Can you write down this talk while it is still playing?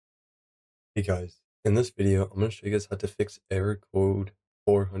Hey guys, in this video, I'm going to show you guys how to fix error code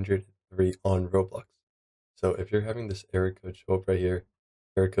 403 on Roblox. So if you're having this error code show up right here,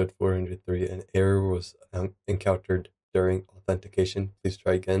 error code 403, an error was encountered during authentication, please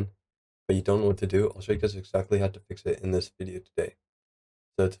try again. But you don't know what to do, I'll show you guys exactly how to fix it in this video today.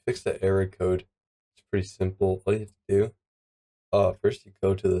 So to fix the error code, it's pretty simple. All you have to do, first you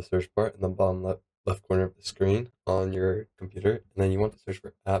go to the search bar in the bottom left corner of the screen on your computer, and then you want to search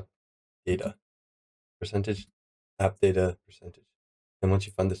for app data. Percentage, app data percentage. And once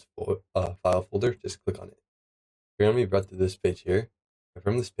you find this file folder, just click on it. You're going to be brought to this page here. And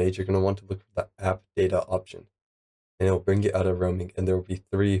from this page, you're going to want to look for the app data option. And it will bring you out of roaming. And there will be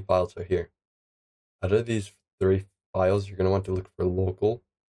three files right here. Out of these three files, you're going to want to look for local.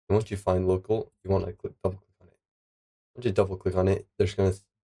 And once you find local, you want to double click on it. Once you double click on it, you're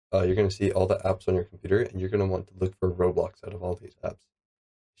going to see all the apps on your computer. And you're going to want to look for Roblox out of all these apps.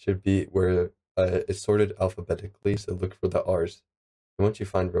 It should be where it's sorted alphabetically, so look for the R's. And once you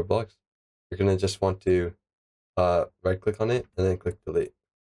find Roblox, you're going to just want to right click on it and then click delete.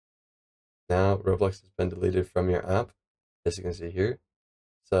 Now Roblox has been deleted from your app, as you can see here.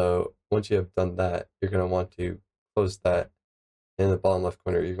 So once you have done that, you're going to want to close that. In the bottom left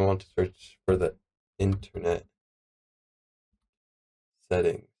corner, you're going to want to search for the internet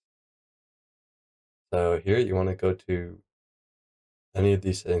settings. So here you want to go to any of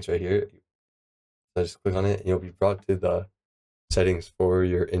these settings right here. So just click on it and you'll be brought to the settings for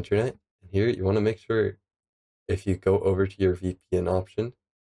your internet. And here you want to make sure, if you go over to your VPN option,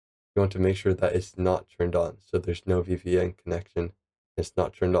 you want to make sure that it's not turned on. So there's no VPN connection. It's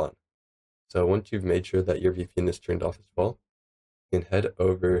not turned on. So once you've made sure that your VPN is turned off as well, you can head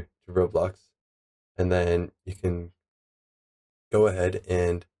over to Roblox and then you can go ahead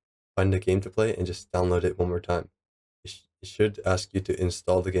and find a game to play and just download it one more time. It should ask you to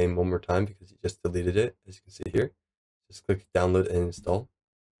install the game one more time because you just deleted it, as you can see here. Just click download and install.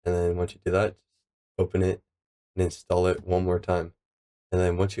 And then once you do that, just open it and install it one more time. And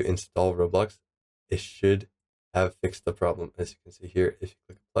then once you install Roblox, it should have fixed the problem. As you can see here, if you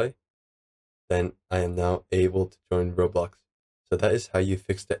click play, then I am now able to join Roblox. So that is how you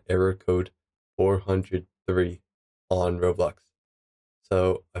fix the error code 403 on Roblox.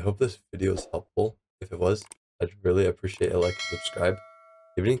 So I hope this video is helpful. If it was, I'd really appreciate a like and subscribe.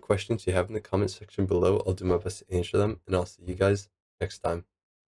 If you have any questions you have in the comment section below, I'll do my best to answer them, and I'll see you guys next time.